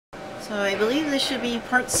So I believe this should be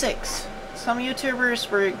part 6. Some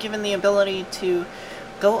YouTubers were given the ability to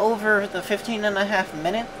go over the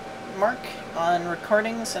 15.5-minute mark on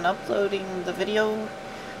recordings and uploading the video,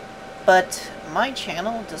 but my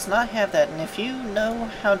channel does not have that, and if you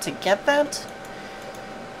know how to get that,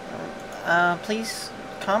 please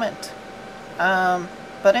comment.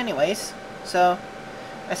 But anyways, so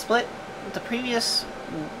I split the previous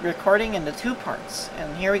recording into 2 parts,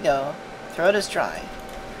 and here we go. Throat is dry.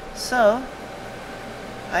 So,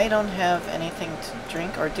 I don't have anything to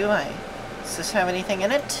drink, or do I? Does this have anything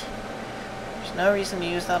in it? There's no reason to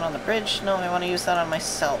use that on the bridge. No, I want to use that on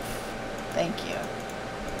myself. Thank you.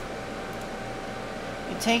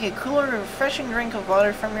 You take a cooler, refreshing drink of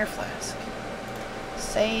water from your flask.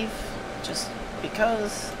 Save, just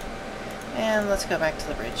because. And let's go back to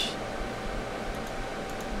the bridge.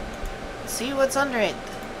 See what's under it.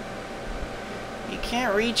 You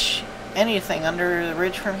can't reach anything under the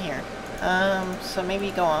bridge from here. So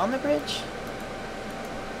maybe go on the bridge?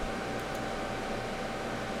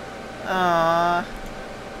 I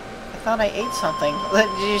thought I ate something.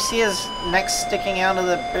 Did you see his neck sticking out of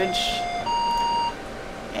the bridge?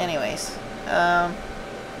 Anyways,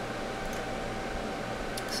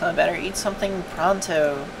 so I better eat something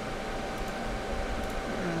pronto.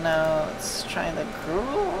 No, let's try the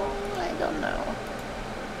gruel? I don't know.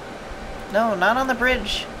 No, not on the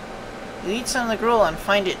bridge. You eat some of the gruel and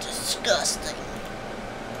find it disgusting.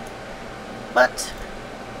 But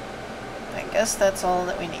I guess that's all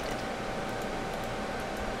that we needed.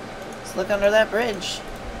 Let's look under that bridge.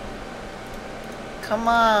 Come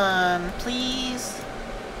on, please.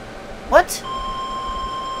 What?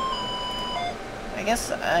 I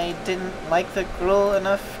guess I didn't like the gruel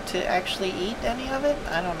enough to actually eat any of it?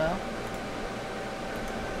 I don't know.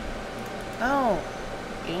 No.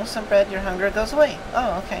 Eating some bread, your hunger goes away.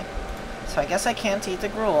 Oh, okay. So I guess I can't eat the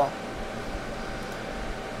gruel.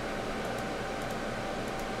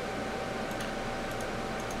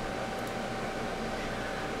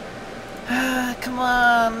 Come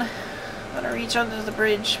on. I'm gonna reach under the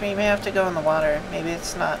bridge. Maybe I have to go in the water. Maybe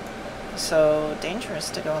it's not so dangerous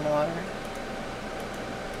to go in the water.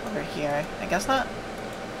 Over here. I guess not.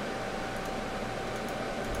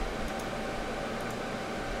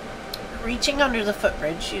 Reaching under the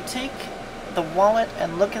footbridge, you take the wallet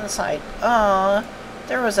and look inside. Ah,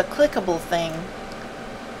 there was a clickable thing.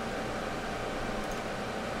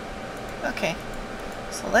 Okay,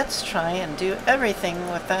 so let's try and do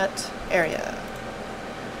everything with that area.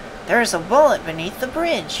 There's a wallet beneath the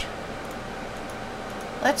bridge.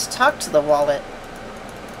 Let's talk to the wallet.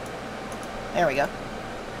 There we go.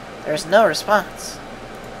 There's no response.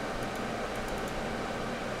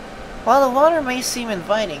 While the water may seem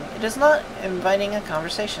inviting, it is not inviting a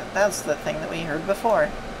conversation. That's the thing that we heard before.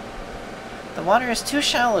 The water is too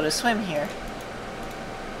shallow to swim here.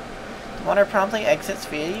 The water promptly exits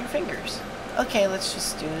via your fingers. Okay, let's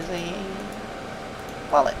just do the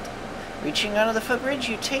wallet. Reaching out of the footbridge,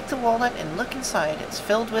 you take the wallet and look inside. It's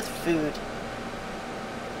filled with food.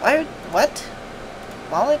 Why? What?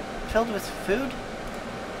 Wallet filled with food?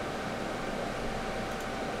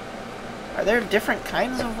 Are there different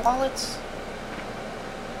kinds of wallets?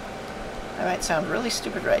 I might sound really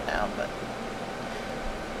stupid right now, but...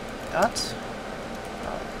 Got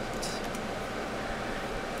wallet.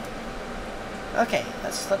 Okay,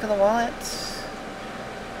 let's look at the wallet.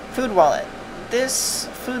 Food wallet. This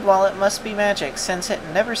food wallet must be magic, since it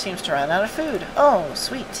never seems to run out of food. Oh,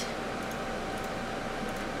 sweet.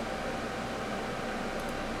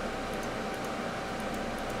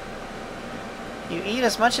 You eat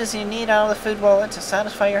as much as you need out of the food wallet to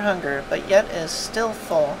satisfy your hunger, but yet is still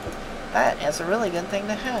full. That is a really good thing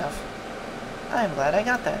to have. I'm glad I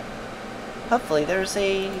got that. Hopefully there's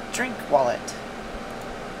a drink wallet.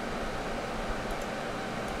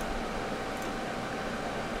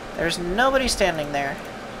 There's nobody standing there.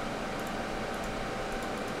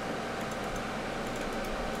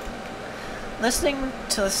 Listening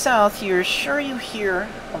to the south, you're sure you hear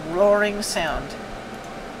a roaring sound.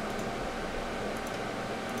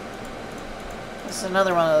 This is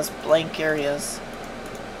another one of those blank areas.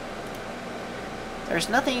 There's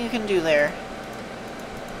nothing you can do there.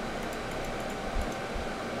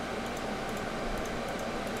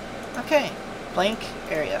 Okay, blank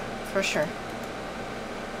area, for sure.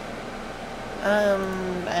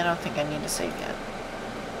 I don't think I need to save yet.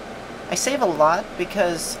 I save a lot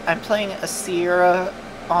because I'm playing a Sierra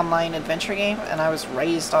online adventure game, and I was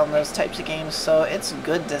raised on those types of games, so it's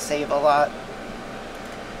good to save a lot.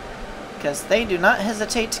 Because they do not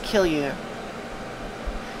hesitate to kill you.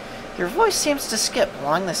 Your voice seems to skip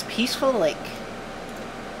along this peaceful lake.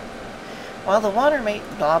 While the water may...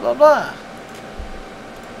 blah blah blah.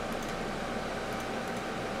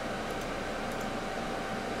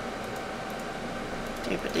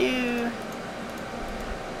 Doop-a-doo.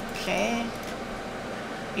 Okay.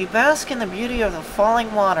 You bask in the beauty of the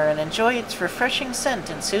falling water and enjoy its refreshing scent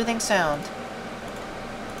and soothing sound.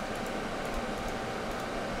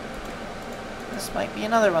 This might be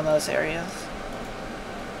another one of those areas.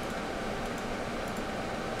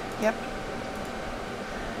 Yep.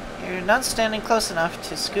 You're not standing close enough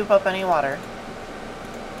to scoop up any water.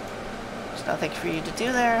 There's nothing for you to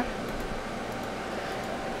do there.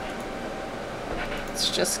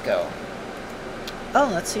 Let's just go. Oh,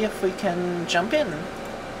 let's see if we can jump in.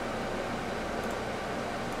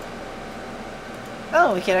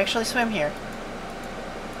 Oh, we can actually swim here.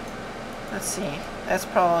 Let's see. That's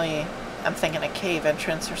probably... I'm thinking a cave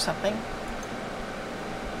entrance or something.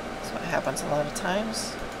 That's what happens a lot of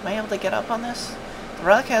times. Am I able to get up on this? The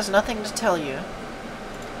rock has nothing to tell you.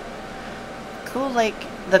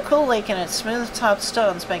 The cool lake and its smooth-topped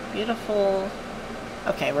stones make beautiful...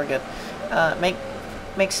 Okay, we're good.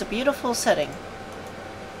 Makes a beautiful setting.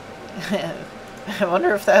 I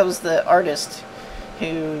wonder if that was the artist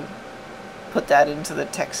who put that into the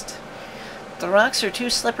text. The rocks are too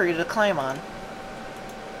slippery to climb on.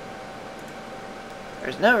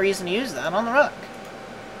 There's no reason to use that on the rock.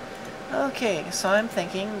 Okay, so I'm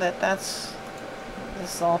thinking that this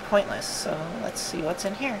is all pointless, so let's see what's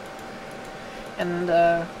in here. And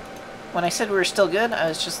when I said we were still good, I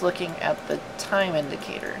was just looking at the time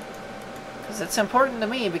indicator. Because it's important to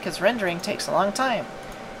me because rendering takes a long time.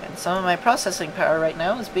 And some of my processing power right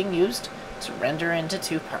now is being used to render into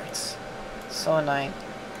 2 parts. So annoying.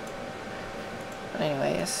 But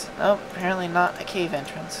anyways, oh, apparently not a cave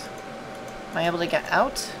entrance. Am I able to get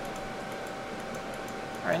out?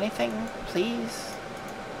 Or anything, please?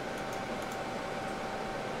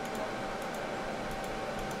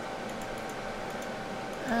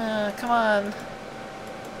 Come on.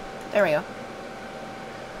 There we go.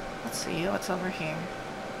 Let's see what's over here.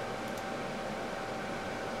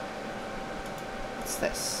 What's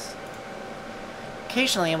this?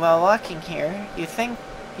 Occasionally, while walking here, you think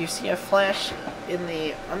you see a flash in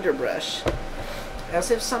the underbrush, as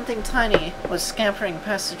if something tiny was scampering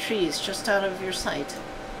past the trees just out of your sight.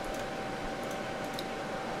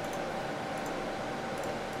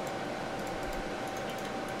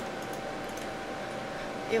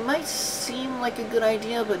 It might seem like a good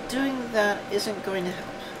idea, but doing that isn't going to help.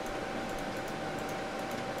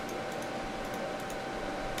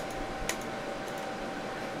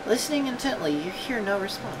 Listening intently, you hear no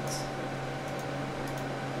response.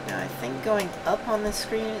 Now, I think going up on this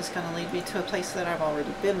screen is going to lead me to a place that I've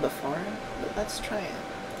already been before, but let's try it.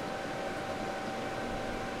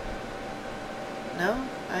 No?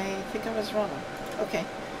 I think I was wrong. Okay.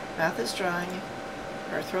 Mouth is dry,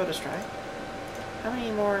 or throat is dry. How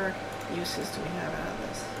many more uses do we have out of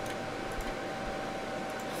this?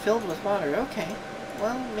 Filled with water, okay.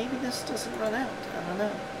 Well, maybe this doesn't run out. I don't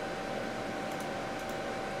know.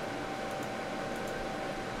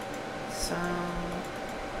 So...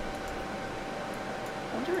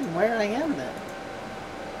 wondering where I am then.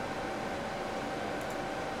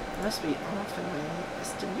 I must be off in my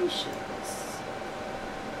destinations.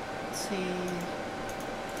 Let's see...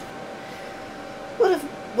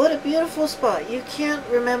 What a beautiful spot. You can't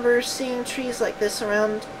remember seeing trees like this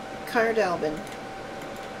around Cauldron.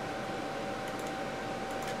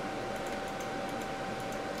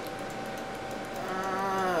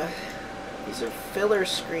 These are filler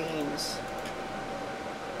screens.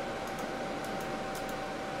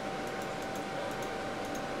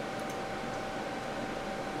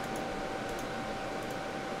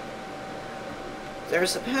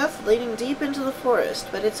 There's a path leading deep into the forest,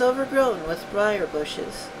 but it's overgrown with briar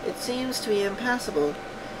bushes. It seems to be impassable.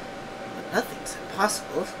 But nothing's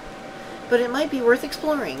impossible. But it might be worth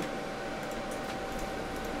exploring.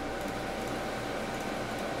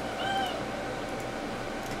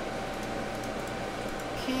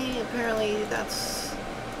 Okay, apparently that's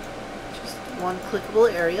just one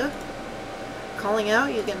clickable area. Calling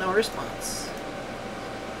out, you get no response.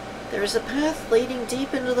 There is a path leading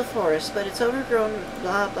deep into the forest, but it's overgrown,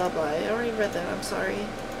 blah, blah, blah. I already read that. I'm sorry.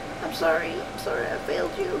 I'm sorry. I'm sorry. I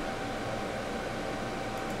failed you.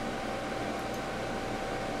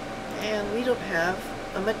 And we don't have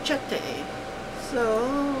a machete.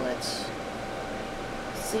 So, let's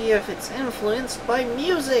see if it's influenced by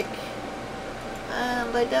music.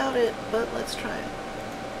 And I doubt it, but let's try it.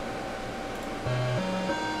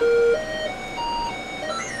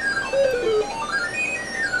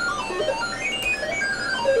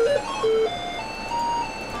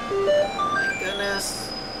 Oh my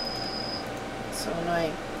goodness. So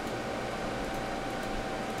annoying.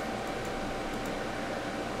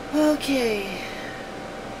 Okay.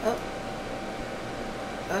 Oh.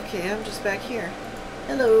 Okay, I'm just back here.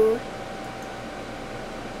 Hello.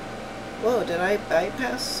 Whoa, did I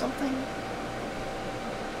bypass something?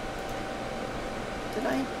 Did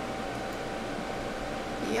I?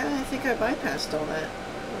 Yeah, I think I bypassed all that.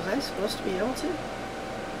 Was I supposed to be able to?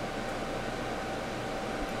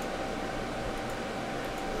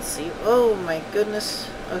 Let's see. Oh my goodness.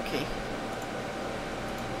 Okay.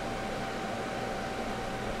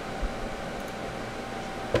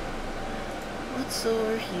 What's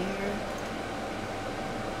over here?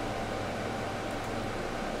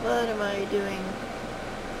 What am I doing?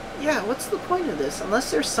 Yeah, what's the point of this?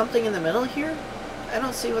 Unless there's something in the middle here? I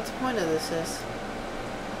don't see what the point of this is.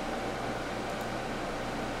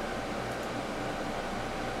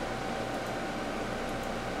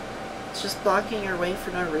 It's just blocking your way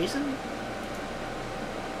for no reason?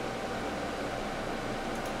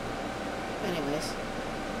 Anyways.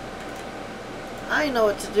 I know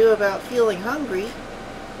what to do about feeling hungry.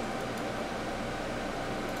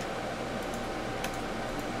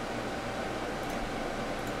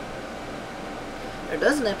 There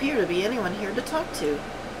doesn't appear to be anyone here to talk to.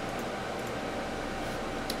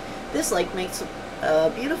 This lake makes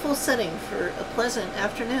a beautiful setting for a pleasant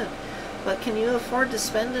afternoon, but can you afford to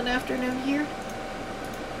spend an afternoon here?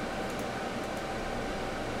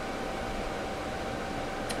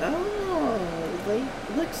 Oh,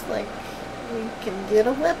 looks like we can get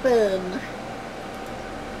a weapon.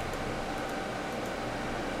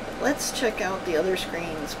 Let's check out the other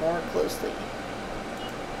screens more closely.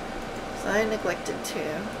 I neglected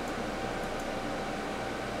to.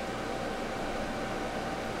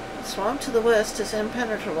 The swamp to the west is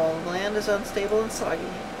impenetrable. The land is unstable and soggy.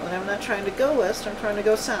 But I'm not trying to go west, I'm trying to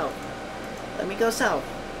go south. Let me go south.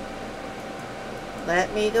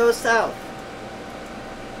 Let me go south.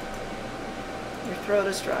 Your throat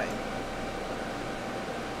is dry.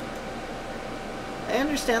 I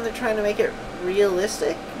understand they're trying to make it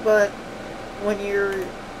realistic, but when you're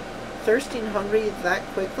thirsty and hungry that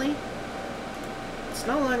quickly, it's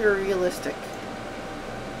no longer realistic.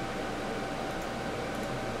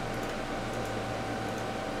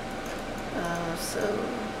 So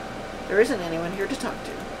there isn't anyone here to talk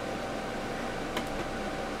to.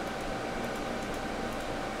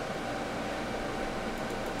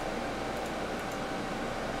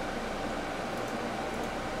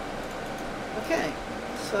 Okay,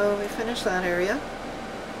 so we finished that area.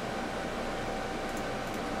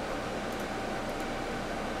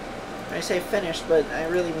 I say finished, but I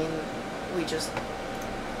really mean we just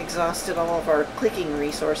exhausted all of our clicking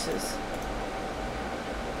resources.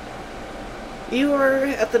 You are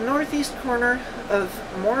at the northeast corner of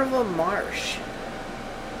Morva Marsh.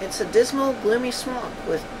 It's a dismal, gloomy swamp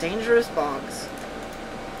with dangerous bogs.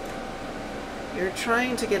 You're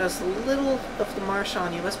trying to get as little of the marsh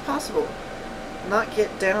on you as possible, not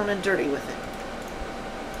get down and dirty with it.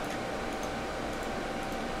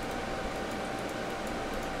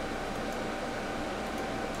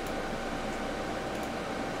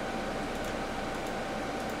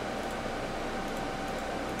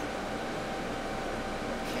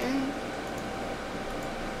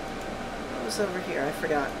 Over here, I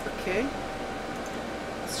forgot. Okay,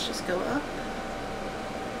 let's just go up.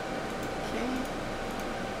 Okay,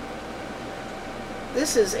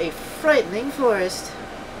 this is a frightening forest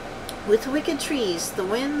with wicked trees. The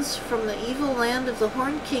winds from the evil land of the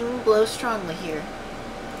Horned King blow strongly here.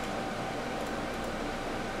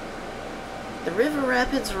 The river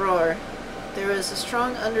rapids roar. There is a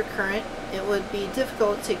strong undercurrent. It would be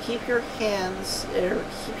difficult to keep your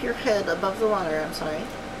head above the water. I'm sorry.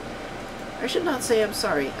 I should not say I'm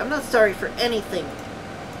sorry. I'm not sorry for anything.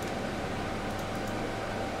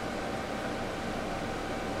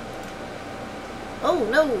 Oh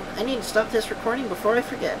no! I need to stop this recording before I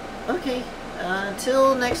forget. Okay,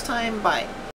 until next time, bye.